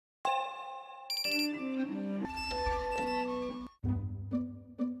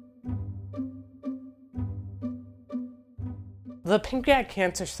The pancreatic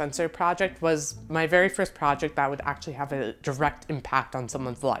cancer sensor project was my very first project that would actually have a direct impact on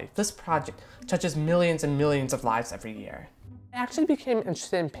someone's life. This project touches millions and millions of lives every year. I actually became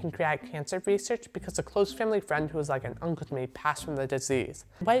interested in pancreatic cancer research because a close family friend who was like an uncle to me passed from the disease.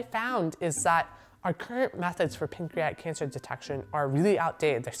 What I found is that our current methods for pancreatic cancer detection are really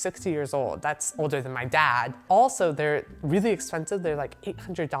outdated. They're 60 years old. That's older than my dad. Also, they're really expensive. They're like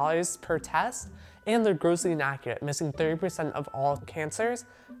 $800 per test, and they're grossly inaccurate, missing 30% of all cancers.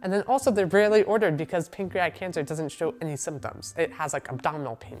 And then also they're rarely ordered because pancreatic cancer doesn't show any symptoms. It has like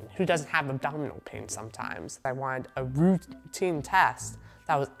abdominal pain. Who doesn't have abdominal pain sometimes? I wanted a routine test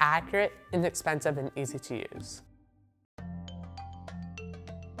that was accurate, inexpensive, and easy to use.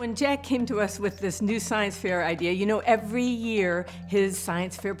 When Jack came to us with this new science fair idea, you know, every year his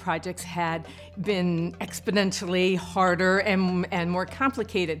science fair projects had been exponentially harder and more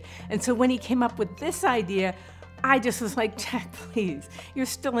complicated. And so when he came up with this idea, I just was like, Jack, please, you're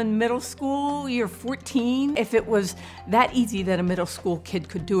still in middle school, you're 14. If it was that easy that a middle school kid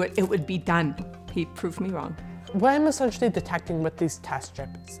could do it, it would be done. He proved me wrong. What I'm essentially detecting with these test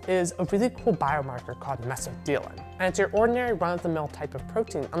strips is a really cool biomarker called mesothelin. And it's your ordinary run-of-the-mill type of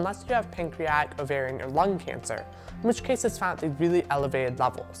protein unless you have pancreatic, ovarian, or lung cancer, in which case it's found at these really elevated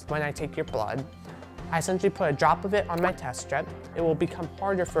levels. When I take your blood, I essentially put a drop of it on my test strip. It will become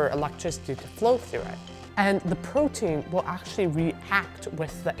harder for electricity to flow through it. And the protein will actually react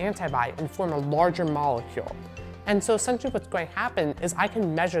with the antibody and form a larger molecule. And so essentially what's going to happen is I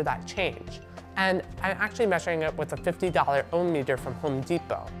can measure that change. And I'm actually measuring it with a $50 ohm meter from Home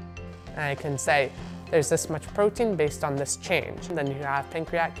Depot. And I can say, there's this much protein based on this change. And then you have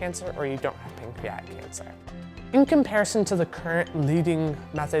pancreatic cancer or you don't have pancreatic cancer. In comparison to the current leading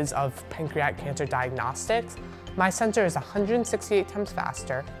methods of pancreatic cancer diagnostics, my sensor is 168 times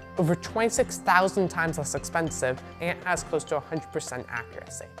faster, over 26,000 times less expensive, and it has close to 100%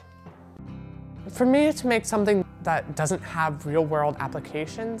 accuracy. For me to make something that doesn't have real-world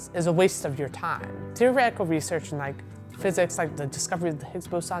applications is a waste of your time. Theoretical research in like physics, like the discovery of the Higgs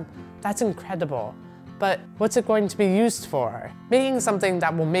boson, that's incredible. But what's it going to be used for? Making something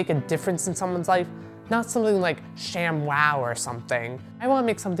that will make a difference in someone's life, not something like ShamWow or something. I want to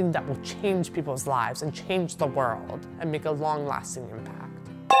make something that will change people's lives and change the world and make a long-lasting impact.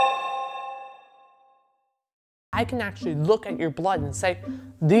 I can actually look at your blood and say,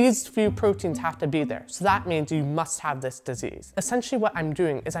 these few proteins have to be there, so that means you must have this disease. Essentially what I'm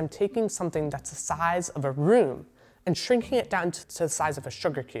doing is I'm taking something that's the size of a room and shrinking it down to the size of a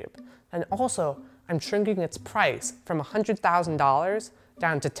sugar cube. And also, I'm shrinking its price from $100,000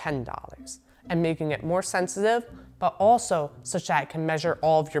 down to $10 and making it more sensitive, but also such that it can measure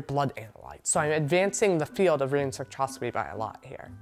all of your blood analytes. So I'm advancing the field of radiant spectroscopy by a lot here.